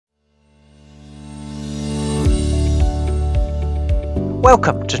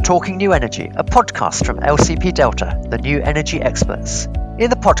Welcome to Talking New Energy, a podcast from LCP Delta, the new energy experts. In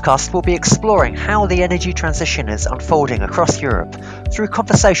the podcast, we'll be exploring how the energy transition is unfolding across Europe through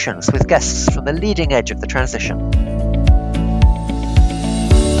conversations with guests from the leading edge of the transition.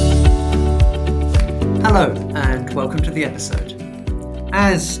 Hello, and welcome to the episode.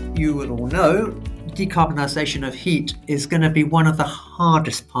 As you will all know, decarbonisation of heat is going to be one of the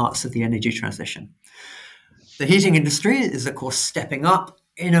hardest parts of the energy transition. The heating industry is, of course, stepping up,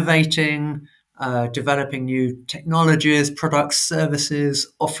 innovating, developing new technologies, products,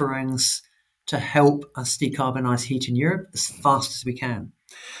 services, offerings to help us decarbonise heat in Europe as fast as we can.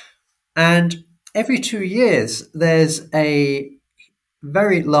 And every 2 years, there's a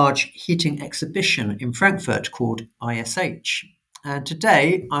very large heating exhibition in Frankfurt called ISH. And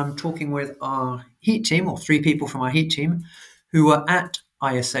today, I'm talking with our heat team, or 3 people from our heat team, who were at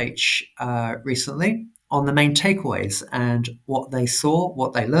ISH recently, on the main takeaways and what they saw,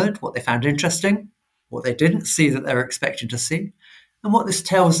 what they learned, what they found interesting, what they didn't see that they were expecting to see, and what this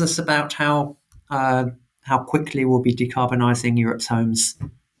tells us about how quickly we'll be decarbonising Europe's homes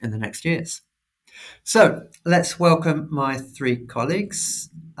in the next years. So let's welcome my 3 colleagues.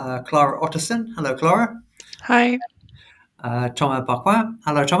 Clara Otterson. Hello, Clara. Hi. Thomas Barquin.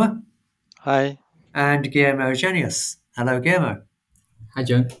 Hello, Thomas. Hi. And Guillermo Genius. Hello, Guillermo. Hi,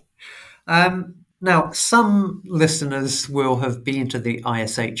 Joe. Now, some listeners will have been to the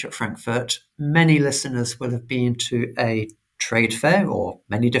ISH at Frankfurt. Many listeners will have been to a trade fair or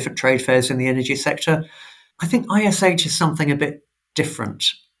many different trade fairs in the energy sector. I think ISH is something a bit different.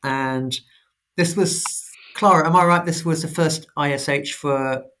 And this was, Clara, am I right? This was the first ISH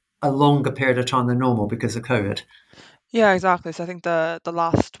for a longer period of time than normal because of COVID. Yeah, exactly. So I think the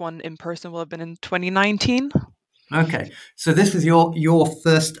last one in person will have been in 2019. Okay. So this was your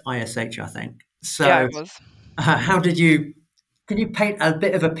first ISH, I think. So yeah, it was. Can you paint a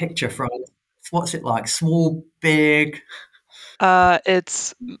bit of a picture for us? What's it like? Small, big?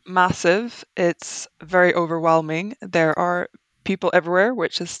 It's massive. It's very overwhelming. There are people everywhere,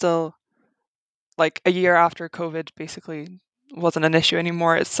 which is still like a year after COVID basically wasn't an issue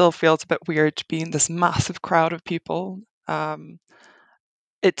anymore. It still feels a bit weird to be in this massive crowd of people.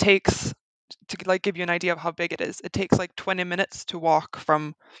 It takes, to like give you an idea of how big it is, it takes like 20 minutes to walk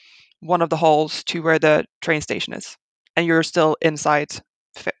from one of the halls to where the train station is, and you're still inside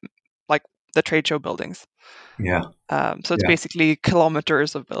like the trade show buildings. Yeah. So it's basically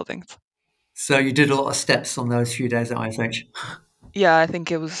kilometers of buildings. So you did a lot of steps on those few days at ISH? Yeah, I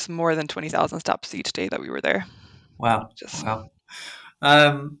think it was more than 20,000 steps each day that we were there. Wow.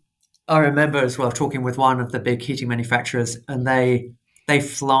 I remember as well talking with one of the big heating manufacturers, and they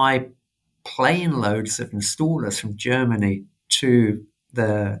fly plane loads of installers from Germany to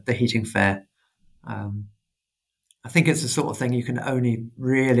the heating fair. I think it's the sort of thing you can only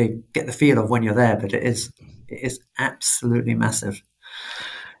really get the feel of when you're there, but it is absolutely massive.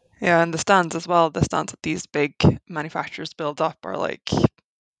 Yeah, and the stands as well. The stands that these big manufacturers build up are like,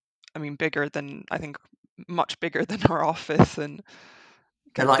 I mean, bigger than, I think, much bigger than our office, and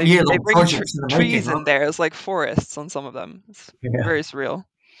they're like they bring projects trees in there. It's like forests on some of them. It's very surreal.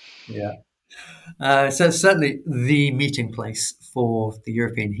 Yeah. So it's certainly the meeting place for the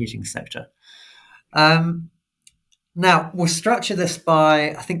European heating sector. Now, we'll structure this by,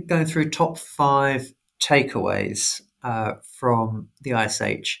 I think, going through top 5 takeaways from the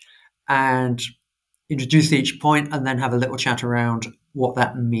ISH and introduce each point and then have a little chat around what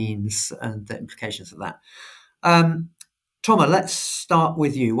that means and the implications of that. Thomas, let's start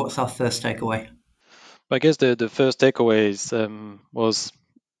with you. What's our first takeaway? I guess the first takeaway was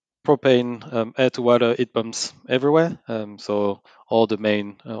propane air-to-water heat pumps everywhere. So all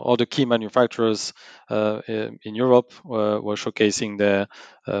the key manufacturers in Europe were showcasing their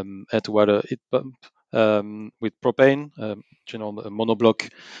air-to-water heat pump with propane, monoblock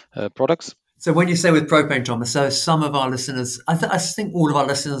products. So when you say with propane, Thomas, so some of our listeners, I think all of our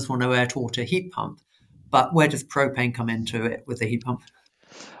listeners will know air-to-water heat pump, but where does propane come into it with the heat pump?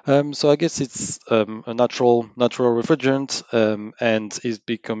 So I guess it's a natural refrigerant, and is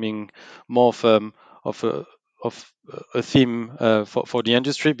becoming more of a theme for the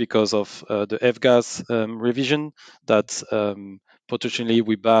industry because of the F-gas revision that potentially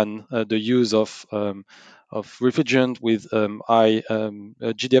we ban the use of refrigerant with high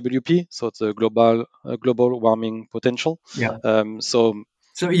GWP, so it's a global warming potential. Yeah. So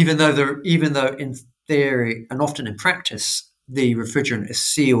even though in theory and often in practice the refrigerant is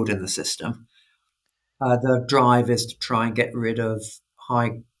sealed in the system, the drive is to try and get rid of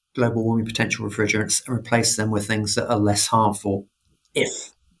high global warming potential refrigerants and replace them with things that are less harmful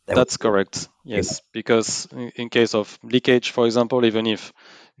if That's correct. Yes, because in case of leakage, for example, even if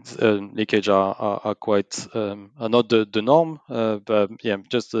leakage are quite are not the norm, but yeah,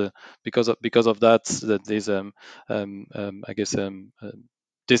 just because of that, that there's I guess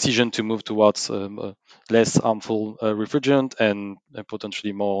decision to move towards less harmful refrigerant and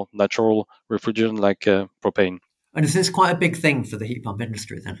potentially more natural refrigerant like propane. And is this quite a big thing for the heat pump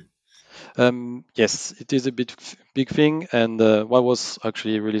industry then? Yes, it is a big thing, and what was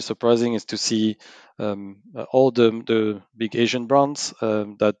actually really surprising is to see all the big Asian brands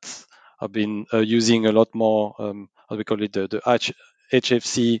that have been using a lot more, how we call it, the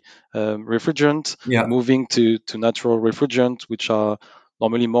HFC refrigerant, Yeah. moving to natural refrigerant, which are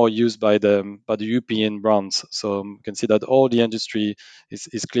normally more used by the European brands. So you can see that all the industry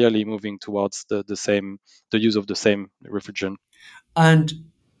is clearly moving towards the use of the same refrigerant. And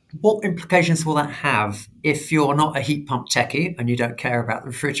what implications will that have if you're not a heat pump techie and you don't care about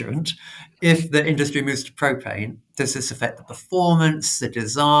the refrigerant? If the industry moves to propane, does this affect the performance, the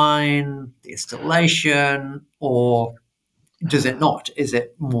design, the installation, or does it not? Is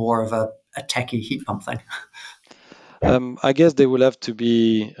it more of a techie heat pump thing? I guess they will have to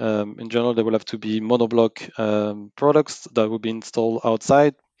be, in general, they will have to be monoblock products that will be installed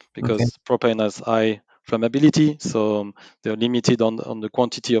outside Okay. because propane has high flammability, so they're limited on the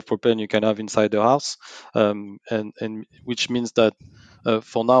quantity of propane you can have inside the house, and which means that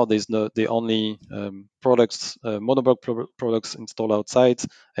for now there's no the only products monoblock products installed outside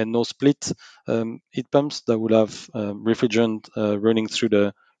and no split heat pumps that will have refrigerant running through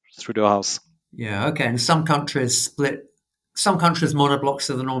the house. Yeah, okay. And some countries split. Some countries monoblocks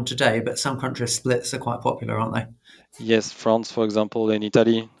are the norm today, but some countries splits are quite popular, aren't they? Yes, France, for example, and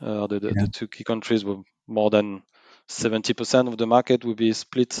Italy are Yeah. the two key countries with more than 70% of the market will be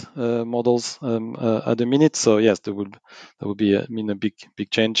split models at the minute. So yes, there would be a big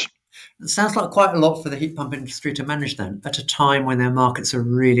change. It sounds like quite a lot for the heat pump industry to manage then, at a time when their markets are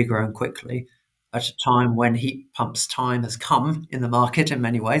really growing quickly, at a time when heat pumps time has come in the market in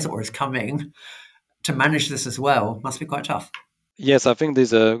many ways, or is coming. To manage this as well must be quite tough. Yes, I think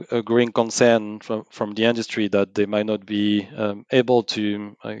there's a growing concern from the industry that they might not be able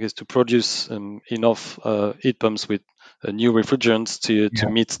to, I guess, to produce enough heat pumps with new refrigerants to Yeah.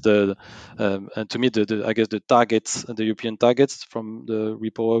 meet the and to meet I guess the targets, the European targets from the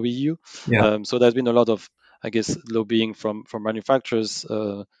Repower EU. Yeah. So there's been a lot of, I guess, lobbying from manufacturers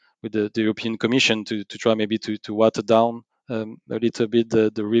with the European Commission to try maybe to water down a little bit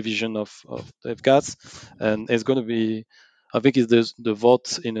the revision of the gas, and it's going to be I think it's the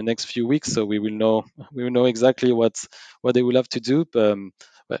vote in the next few weeks, so we will know exactly what they will have to do.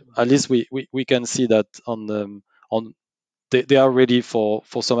 But at least we can see that on they are ready for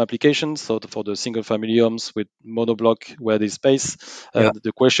some applications. So for the single family homes with monoblock where there's space, Yeah.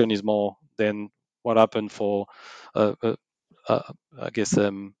 the question is more than what happened for uh, uh, I guess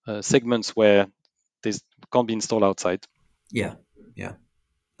segments where this can't be installed outside. Yeah. Yeah.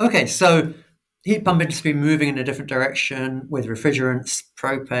 Okay, so heat pump industry moving in a different direction with refrigerants,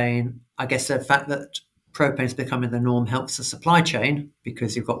 propane. I guess the fact that propane is becoming the norm helps the supply chain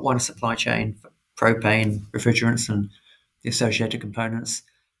because you've got one supply chain for propane, refrigerants, and the associated components.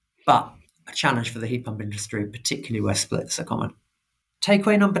 But a challenge for the heat pump industry, particularly where splits are common.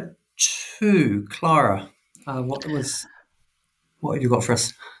 Takeaway number two, Clara. What have you got for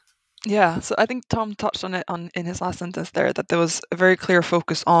us? Yeah, so I think Tom touched on it in his last sentence there that there was a very clear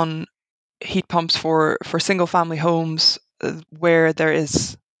focus on heat pumps for single family homes where there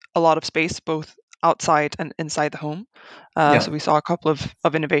is a lot of space both outside and inside the home. Yeah, So we saw a couple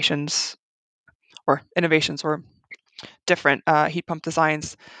of innovations or different heat pump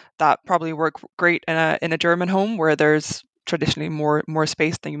designs that probably work great in a German home where there's traditionally more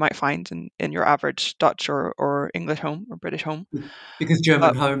space than you might find in your average Dutch or English home or British home. because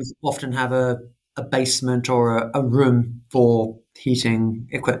German But homes often have a basement or a room for heating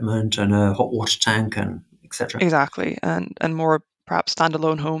equipment and a hot water tank and etc. exactly, and more perhaps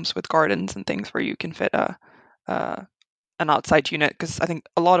standalone homes with gardens and things where you can fit a an outside unit, because I think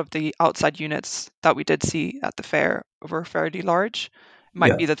a lot of the outside units that we did see at the fair were fairly large. It might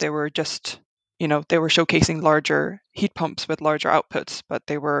Yeah. be that they were just, they were showcasing larger heat pumps with larger outputs, but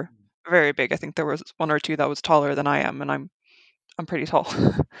they were very big. I think there was one or two that was taller than I am, and I'm pretty tall.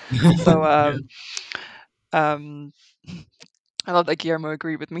 So Yeah. um, I love that Guillermo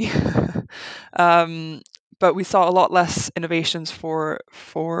agreed with me. um, but we saw a lot less innovations for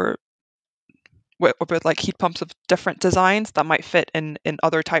with like heat pumps of different designs that might fit in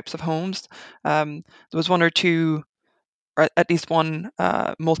other types of homes. There was one or two, or at least one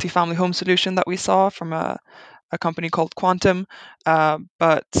multi-family home solution that we saw from a company called Quantum,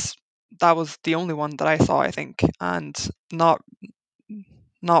 but that was the only one that I saw, I think, and not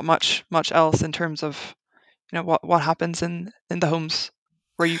not much else in terms of what happens in the homes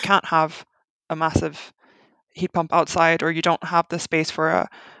where you can't have a massive heat pump outside, or you don't have the space for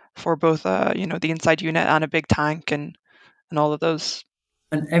both the inside unit and a big tank and all of those.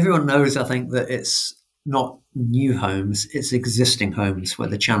 And everyone knows, I think, that it's not new homes, it's existing homes where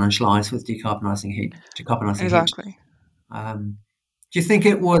the challenge lies with decarbonising heat. Decarbonising heat. Exactly. Do you think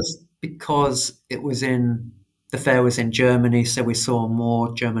it was because the fair was in Germany, so we saw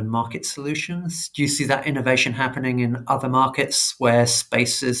more German market solutions? Do you see that innovation happening in other markets where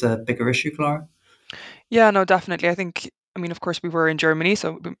space is a bigger issue, Clara? Yeah, no, definitely. I mean, of course, we were in Germany,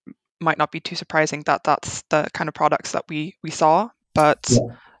 so it might not be too surprising that that's the kind of products that we saw. But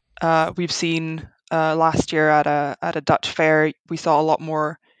we've seen last year at a Dutch fair, we saw a lot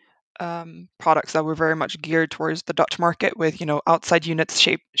more products that were very much geared towards the Dutch market, with outside units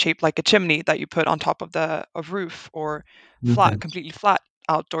shaped like a chimney that you put on top of the roof, or Okay. completely flat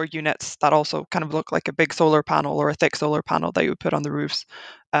outdoor units that also kind of look like a big solar panel or a thick solar panel that you would put on the roofs.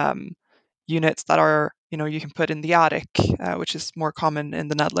 Um, Units that are you can put in the attic, which is more common in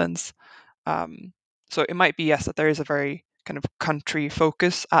the Netherlands. Um, so it might be, yes, that there is a very kind of country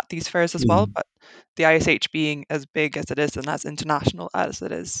focus at these fairs as well, but the ISH being as big as it is and as international as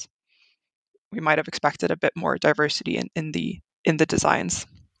it is, we might have expected a bit more diversity in the designs.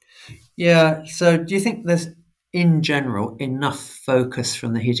 Yeah. So, do you think there's, in general, enough focus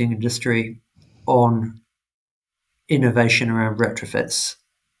from the heating industry on innovation around retrofits?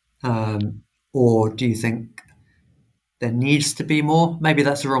 Or do you think there needs to be more? Maybe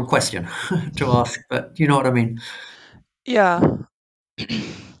that's the wrong question to ask, but you know what I mean? Yeah.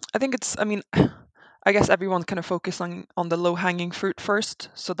 I think I mean, I guess everyone kind of focus on the low hanging fruit first.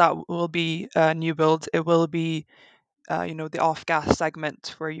 So that will be new build. It will be the off gas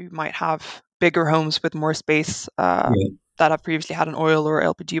segment where you might have bigger homes with more space, Yeah. that have previously had an oil or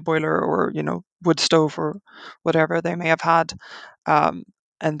LPG boiler, or wood stove, or whatever they may have had. Um,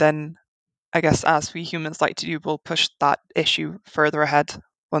 and then I guess, as we humans like to do, we'll push that issue further ahead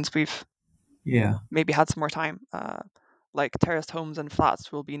once we've Yeah. maybe had some more time. Like terraced homes and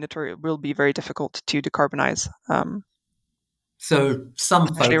flats will be very difficult to decarbonize, So some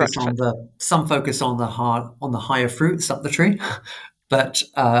especially focus retrofit. on the higher fruits up the tree, but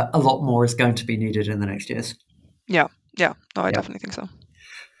a lot more is going to be needed in the next years. Yeah, yeah, no, I Yeah. definitely think so.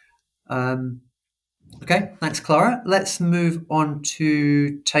 Okay, thanks, Clara. Let's move on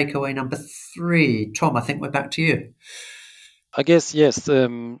to takeaway number 3. Tom, I think we're back to you. I guess yes.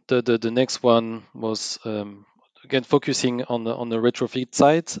 The next one was again focusing on the retrofit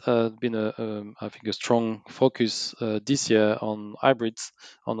side. Been I think a strong focus this year on hybrids,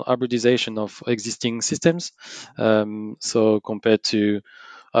 on hybridization of existing systems. So compared to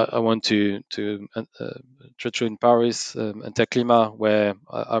I went to trade show in Paris and Teclima, where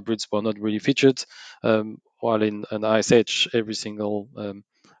hybrids were not really featured, while in an ISH every single I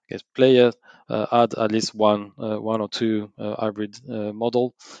guess player had at least one or two hybrid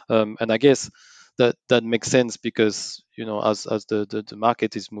model, and I guess that makes sense because as the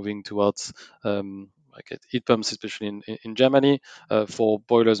market is moving towards like heat pumps, especially in Germany, for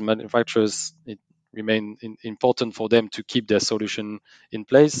boilers manufacturers, it remain important for them to keep their solution in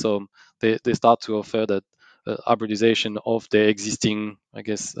place. So they start to offer that hybridization of their existing, I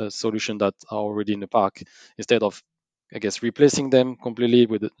guess, solution that are already in the park, instead of, I guess, replacing them completely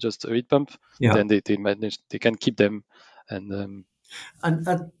with just a heat pump. Yeah. Then they manage, they can keep them. And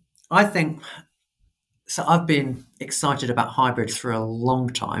And I think so. I've been excited about hybrids for a long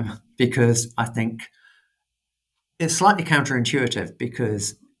time because I think it's slightly counterintuitive,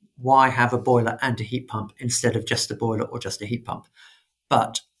 because why have a boiler and a heat pump instead of just a boiler or just a heat pump?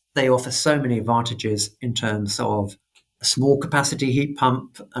 But they offer so many advantages in terms of a small capacity heat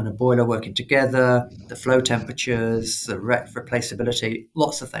pump and a boiler working together, the flow temperatures, the replaceability,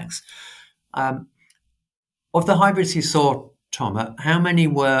 lots of things. Of the hybrids you saw, Tom, how many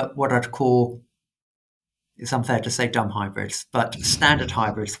were what I'd call, it's unfair to say dumb hybrids, but standard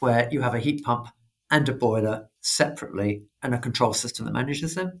hybrids where you have a heat pump and a boiler separately and a control system that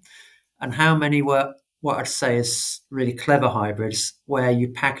manages them? And how many were what I'd say is really clever hybrids where you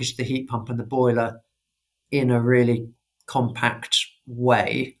package the heat pump and the boiler in a really compact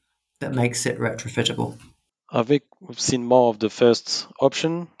way that makes it retrofittable? I think we've seen more of the first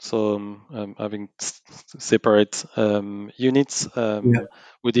option, so having separate units, Yeah.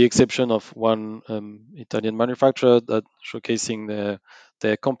 with the exception of one Italian manufacturer that showcasing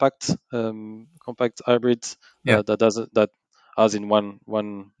their compact hybrids Yeah. that as in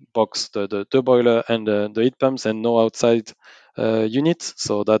one box the boiler and the heat pumps, and no outside unit.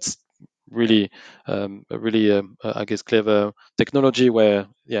 So that's really a really I guess clever technology where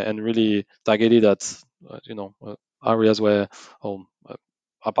and really targeted at areas where or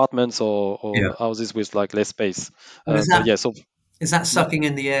apartments or Yeah. houses with like less space. And But yeah, so is that sucking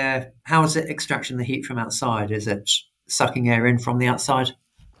in the air? How is it extracting the heat from outside? Is it sucking air in from the outside?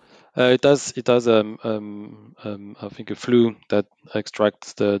 it has I think a flue that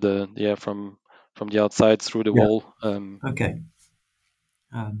extracts the air from the outside through the Yeah. wall. Okay.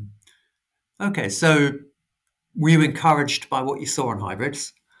 Um, okay. So were you encouraged by what you saw on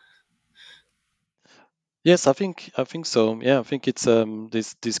hybrids? Yes, I think so. Yeah, I think it's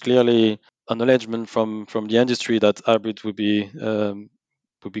this clearly acknowledgement from the industry that hybrid would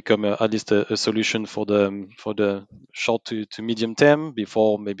become at least a solution for the short to medium term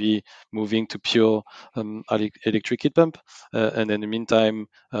before maybe moving to pure electric heat pump. And in the meantime,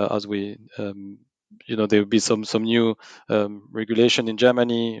 as we there will be some new regulation in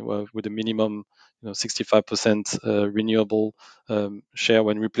Germany with a minimum 65% renewable share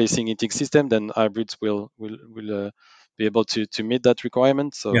when replacing heating system, then hybrids will be able to meet that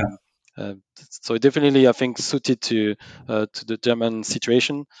requirement. Yeah. So definitely, I think suited to the German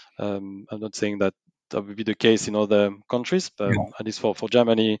situation. I'm not saying that that would be the case in other countries, but Yeah. at least for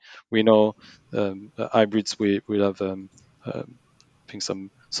Germany, we know hybrids we will have I think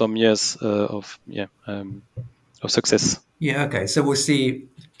some years of success. Yeah. Okay. So we'll see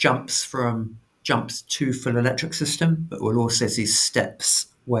jumps to full electric system, but we'll also see steps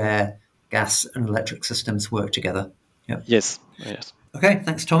where gas and electric systems work together. Yeah. Yes, yes. Okay.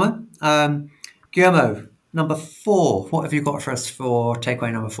 Thanks, Thomas. Guillermo, number 4. What have you got for us for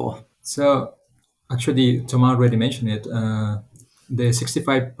takeaway number 4? So actually, Thomas already mentioned it. The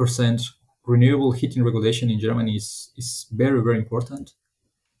 65% renewable heating regulation in Germany is very, very important,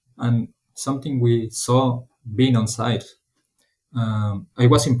 and something we saw being on site. I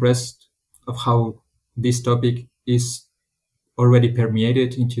was impressed of how this topic is already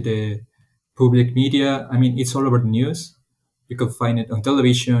permeated into the public media. I mean, it's all over the news. You can find it on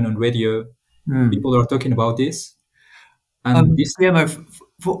television, on radio. People are talking about this, and this. Guillermo,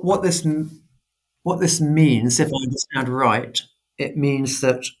 what this means, if I understand right, it means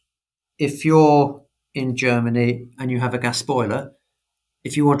that if you're in Germany and you have a gas boiler,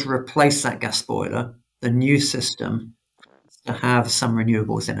 if you want to replace that gas boiler, the new system to have some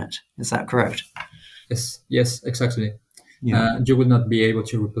renewables in it. Is that correct? Yes, exactly. Yeah. You will not be able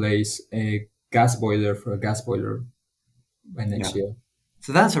to replace a gas boiler for a gas boiler by next year.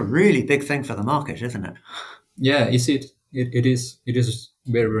 So that's a really big thing for the market, isn't it? Yeah, is it? It is. It is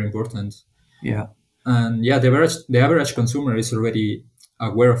very, very important. Yeah. And yeah, the average consumer is already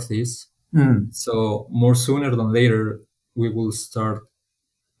aware of this. So more sooner than later, we will start.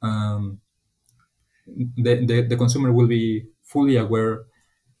 The consumer will be fully aware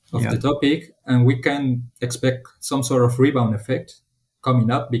of the topic, and we can expect some sort of rebound effect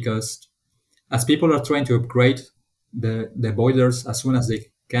coming up, because as people are trying to upgrade the boilers as soon as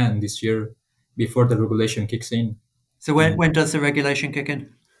they can this year before the regulation kicks in. So when does the regulation kick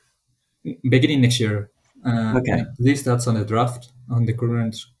in? Beginning next year. Okay. At least that's on the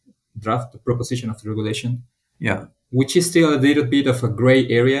current draft proposition of the regulation. Yeah. Which is still a little bit of a gray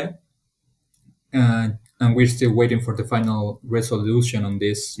area. And we're still waiting for the final resolution on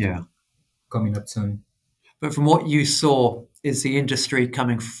this. Yeah. Coming up soon. But from what you saw, is the industry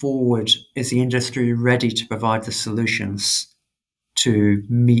coming forward? Is the industry ready to provide the solutions to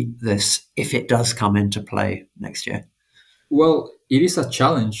meet this if it does come into play next year? Well, it is a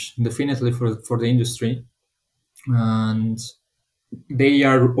challenge, definitely, for the industry. And they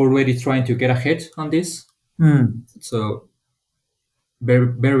are already trying to get ahead on this. So very,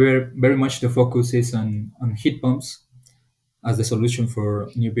 very, very, very much the focus is on heat pumps as the solution for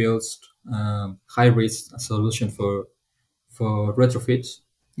new builds, hybrids, a solution for retrofits.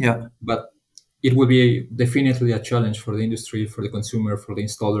 Yeah. But it will be definitely a challenge for the industry, for the consumer, for the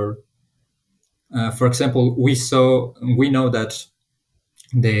installer. For example, we know that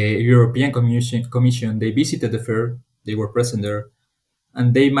the European Commission, they visited the fair, they were present there,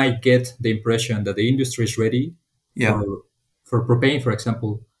 and they might get the impression that the industry is ready for propane, for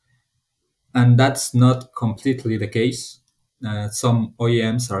example. And that's not completely the case. Some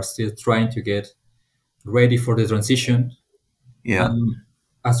OEMs are still trying to get ready for the transition. Yeah.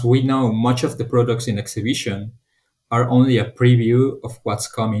 As we know, much of the products in exhibition are only a preview of what's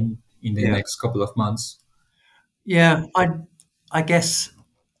coming in the next couple of months. Yeah, I guess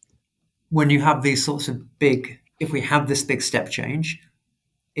when you have these sorts of if we have this big step change,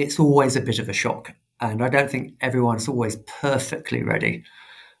 it's always a bit of a shock and I don't think everyone's always perfectly ready.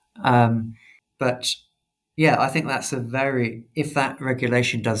 But yeah, I think that's if that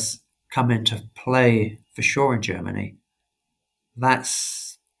regulation does come into play for sure in Germany,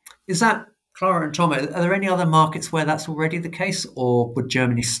 is that, Clara and Tom, are there any other markets where that's already the case, or would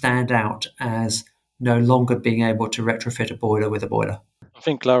Germany stand out as no longer being able to retrofit a boiler with a boiler? I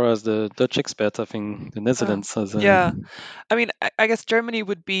think Clara is the Dutch expert. I think the Netherlands has Yeah. I mean, I guess Germany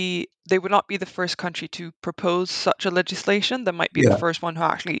would not be the first country to propose such a legislation. They might be the Yeah, first one who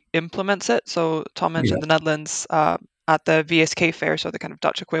actually implements it. So Tom yeah, mentioned the Netherlands at the VSK fair, so the kind of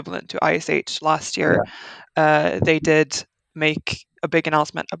Dutch equivalent to ISH last year. They did make a big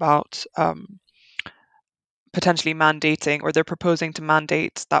announcement about potentially mandating, or they're proposing to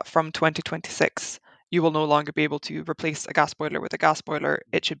mandate that from 2026, you will no longer be able to replace a gas boiler with a gas boiler.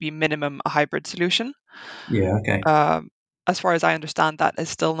 It should be minimum a hybrid solution. yeah. Okay. As far as I understand, that is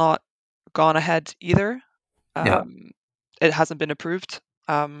still not gone ahead either. Yeah, It hasn't been approved.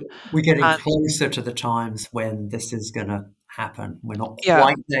 we're getting And closer to the times when this is going to happen. We're not yeah,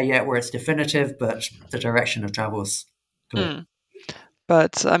 quite there yet where it's definitive, but the direction of travel is clear.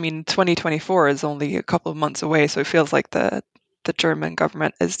 but I mean, 2024 is only a couple of months away, so it feels like the German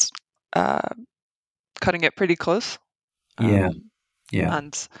government is cutting it pretty close. Yeah, Um, yeah,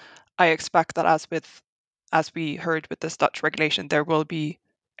 and I expect that as we heard with this Dutch regulation, there will be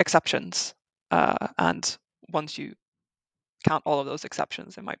exceptions. And once you count all of those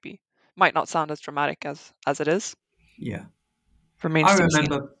exceptions, it might not sound as dramatic as it is. yeah. Remains I to be seen.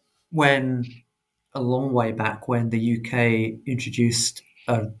 remember a long way back when the UK introduced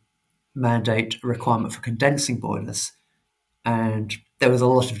a mandate requirement for condensing boilers, and there was a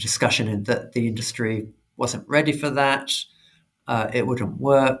lot of discussion in that the industry wasn't ready for that. It wouldn't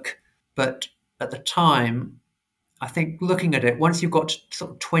work. But at the time, I think looking at it, once you've got to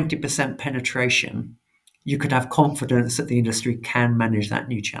sort of 20% penetration, you could have confidence that the industry can manage that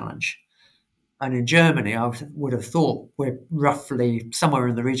new challenge. And in Germany, I would have thought we're roughly somewhere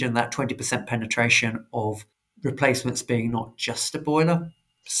in the region of that 20% penetration of replacements being not just a boiler.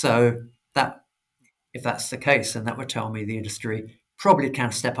 So that, if that's the case, then that would tell me the industry probably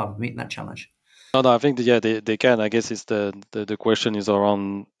can step up and meet that challenge. No, I think they can. I guess it's the question is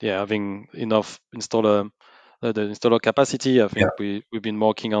around having enough installer the installer capacity. I Yeah. think we've been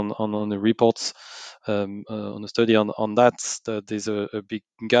working on the reports on a study on that. That there's a big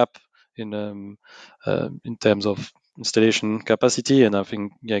gap in terms of installation capacity, and I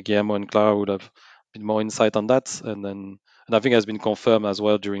think Guillermo and Clara would have been more insight on that, and I think it has been confirmed as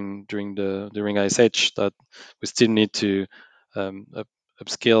well during ISH that we still need to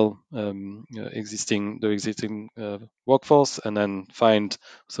upscale existing workforce, and then find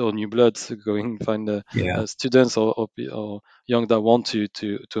new bloods, find the Yeah. students or young that want to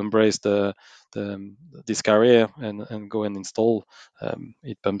embrace this career and go and install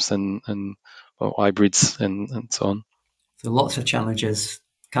heat pumps and hybrids and so on. So lots of challenges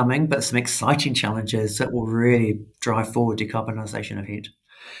coming, but some exciting challenges that will really drive forward decarbonisation of heat.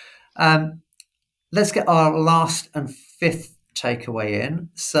 Let's get our last and fifth takeaway in.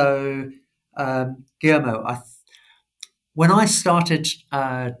 So, Guillermo, when I started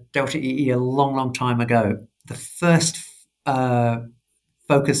Delta EE a long, long time ago, the first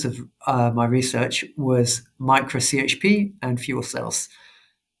focus of my research was micro CHP and fuel cells.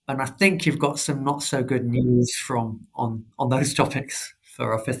 And I think you've got some not so good news on those topics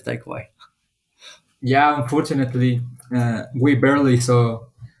for our fifth takeaway. Yeah, unfortunately, we barely saw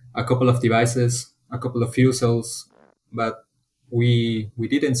a couple of devices, a couple of fuel cells, but we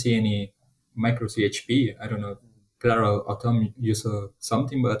didn't see any micro CHP. I don't know, Clara or Tom, you saw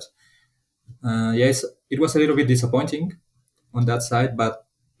something, but yes, it was a little bit disappointing on that side, but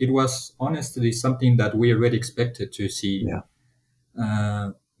it was honestly something that we already expected to see.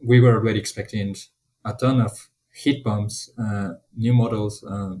 Yeah. We were already expecting a ton of heat pumps, new models,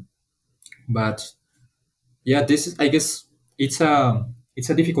 but yeah, this is, I guess, it's a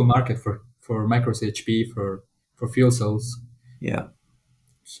difficult market for micro CHP for fuel cells. Yeah.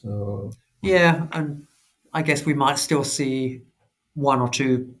 So Yeah, and I guess we might still see one or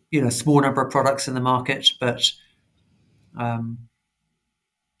two, small number of products in the market, but yeah,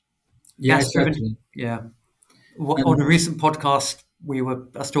 gas-driven. exactly. Yeah. On And a recent podcast, I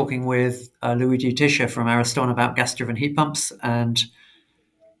was talking with Luigi Tischer from Ariston about gas-driven heat pumps, and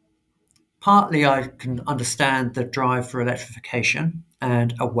partly I can understand the drive for electrification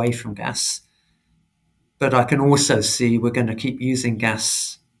and away from gas, but I can also see we're going to keep using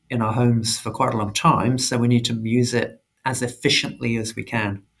gas in our homes for quite a long time, so we need to use it as efficiently as we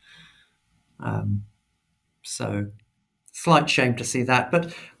can. So, slight shame to see that.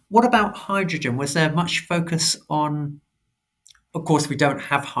 But What about hydrogen? Was there much focus on? Of course, we don't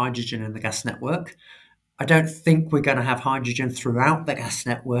have hydrogen in the gas network. I don't think we're going to have hydrogen throughout the gas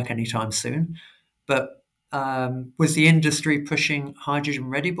network anytime soon. But was the industry pushing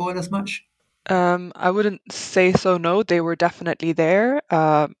hydrogen-ready boilers much? I wouldn't say so. No, they were definitely there,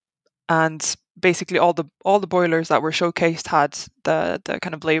 and basically all the boilers that were showcased had the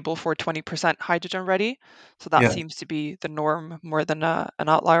kind of label for 20% hydrogen ready. So that Yeah. seems to be the norm more than an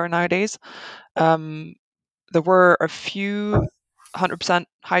outlier nowadays. There were a few 100%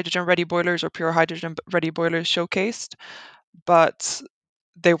 hydrogen ready boilers or pure hydrogen ready boilers showcased, but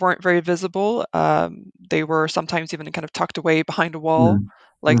they weren't very visible. They were sometimes even kind of tucked away behind a wall, Mm.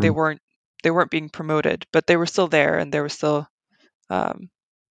 like Mm. they weren't being promoted, but they were still there and they were still um,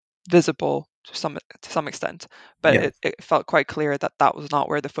 visible to some extent. But Yeah. it felt quite clear that that was not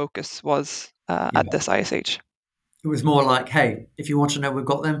where the focus was Yeah. at this ISH. It was more like, hey, if you want to know we've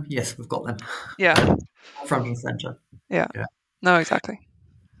got them, yes, we've got them. Yeah, Front and center. yeah, Yeah. no, exactly.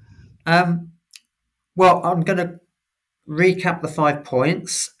 Well, I'm going to recap the 5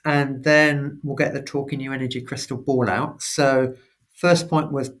 points and then we'll get the Talking New Energy crystal ball out. So, first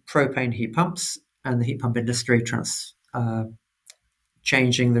point was propane heat pumps and the heat pump industry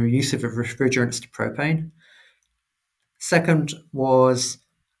changing the use of refrigerants to propane. Second was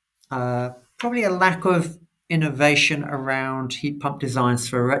probably a lack of innovation around heat pump designs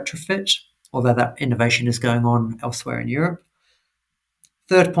for retrofit, although that innovation is going on elsewhere in Europe.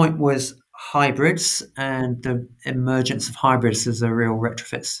 Third point was hybrids and the emergence of hybrids as a real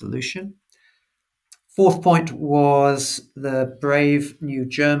retrofit solution. Fourth point was the brave new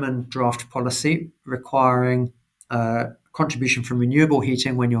German draft policy requiring contribution from renewable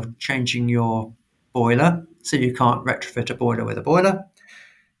heating when you're changing your boiler, so you can't retrofit a boiler with a boiler.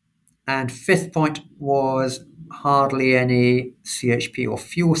 And fifth point was hardly any CHP or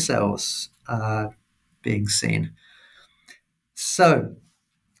fuel cells being seen. So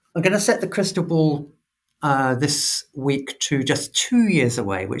I'm going to set the crystal ball this week to just 2 years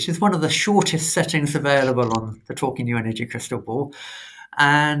away, which is one of the shortest settings available on the Talking New Energy crystal ball.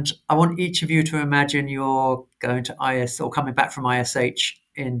 And I want each of you to imagine you're going to IS or coming back from ISH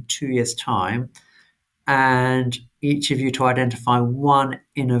in 2 years' time, and each of you to identify one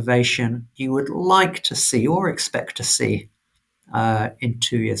innovation you would like to see or expect to see in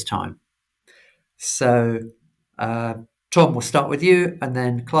 2 years' time. So, Tom, we'll start with you, and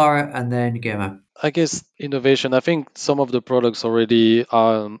then Clara, and then Guillermo. I guess innovation. I think some of the products already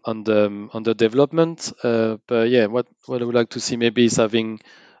are under development. But yeah, what I would like to see maybe is having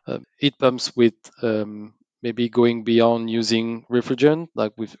heat pumps with maybe going beyond using refrigerant,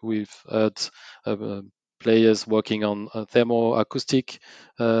 like we've heard players working on thermoacoustic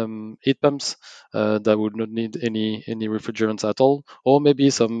heat pumps that would not need any refrigerants at all, or maybe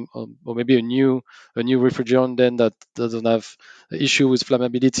or maybe a new refrigerant then that doesn't have issue with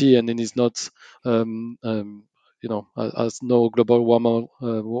flammability and then is not has no global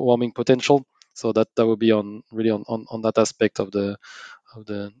warming potential. So that would be on that aspect of the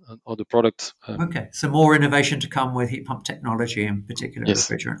product. Okay, so more innovation to come with heat pump technology, in particular Yes.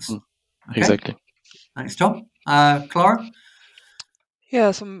 refrigerants. Okay, Exactly. thanks, Tom. Clara?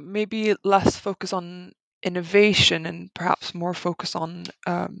 Yeah, so maybe less focus on innovation and perhaps more focus on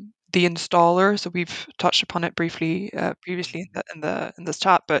the installer. So we've touched upon it briefly previously in this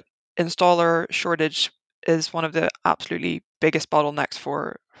chat, but installer shortage is one of the absolutely biggest bottlenecks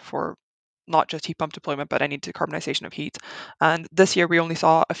for not just heat pump deployment, but any decarbonization of heat. And this year, we only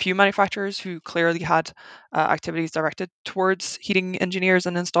saw a few manufacturers who clearly had activities directed towards heating engineers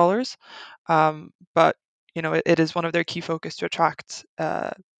and installers. But it is one of their key focus to attract,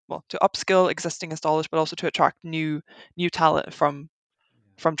 to upskill existing installers, but also to attract new talent from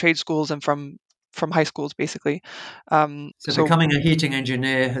trade schools and from high schools, basically. So becoming a heating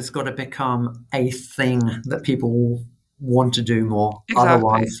engineer has got to become a thing that people want to do more. Exactly.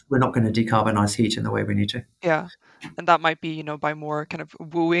 Otherwise, we're not going to decarbonize heat in the way we need to. Yeah. And that might be, by more kind of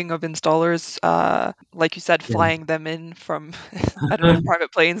wooing of installers, like you said, Yeah. flying them in from, I don't know,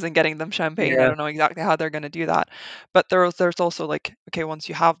 private planes and getting them champagne. I Yeah. don't know exactly how they're going to do that. But there's also like, okay, once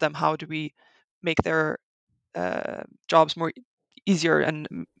you have them, how do we make their jobs more easier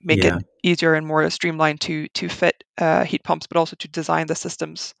and make Yeah. it easier and more streamlined to fit heat pumps, but also to design the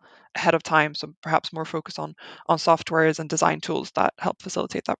systems ahead of time. So perhaps more focus on softwares and design tools that help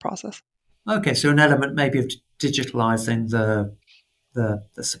facilitate that process. Okay, so an element maybe of digitalizing the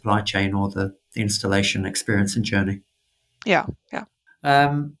supply chain or the installation experience and journey. Yeah.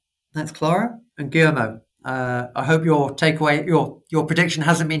 That's Clara and Guillermo. I hope your takeaway, your prediction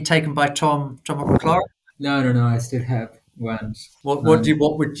hasn't been taken by Tom or Clara. No. I still have ones.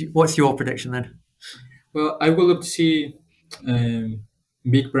 What's your prediction then? Well, I would love to see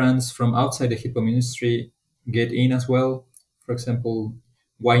big brands from outside the heat pump industry get in as well. For example,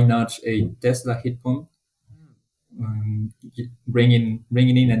 why not a Tesla heat pump? Bringing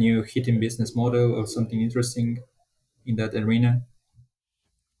in a new heating business model or something interesting in that arena.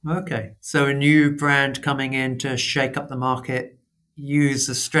 Okay, so a new brand coming in to shake up the market, use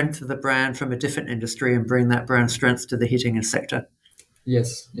the strength of the brand from a different industry and bring that brand strength to the heating sector.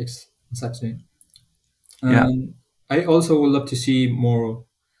 Yes, exactly. Yeah. I also would love to see more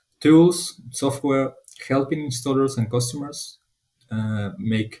tools, software helping installers and customers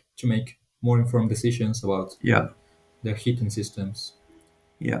make more informed decisions about their heating systems.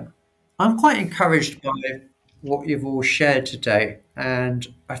 Yeah. I'm quite encouraged by what you've all shared today. And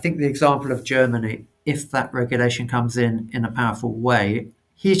I think the example of Germany, if that regulation comes in a powerful way,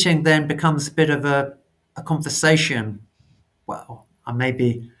 heating then becomes a bit of a conversation. Well, I may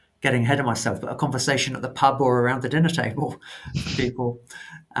be getting ahead of myself, but a conversation at the pub or around the dinner table for people.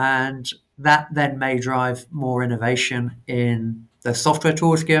 And that then may drive more innovation in the software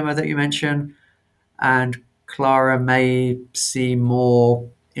tools, Guillermo, that you mentioned. And Clara may see more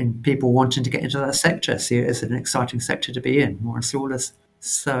in people wanting to get into that sector, see it as an exciting sector to be in, more installers.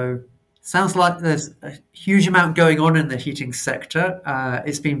 So sounds like there's a huge amount going on in the heating sector.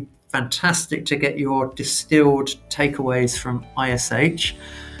 It's been fantastic to get your distilled takeaways from ISH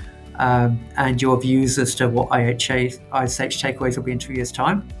and your views as to what ISH takeaways will be in 2 years'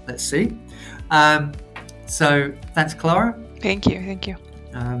 time. Let's see. So thanks, Clara. Thank you.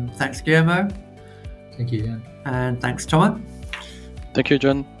 Thanks, Guillermo. Thank you, Jan. And thanks, Thomas. Thank you,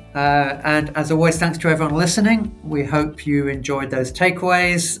 John. And as always, thanks to everyone listening. We hope you enjoyed those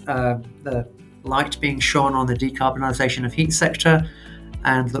takeaways, the light being shone on the decarbonisation of heat sector,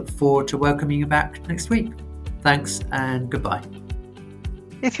 and look forward to welcoming you back next week. Thanks and goodbye.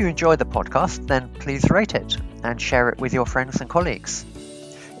 If you enjoyed the podcast, then please rate it and share it with your friends and colleagues.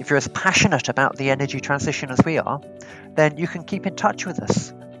 If you're as passionate about the energy transition as we are, then you can keep in touch with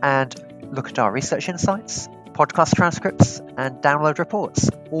us and look at our research insights, podcast transcripts, and download reports,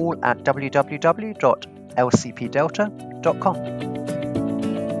 all at www.lcpdelta.com.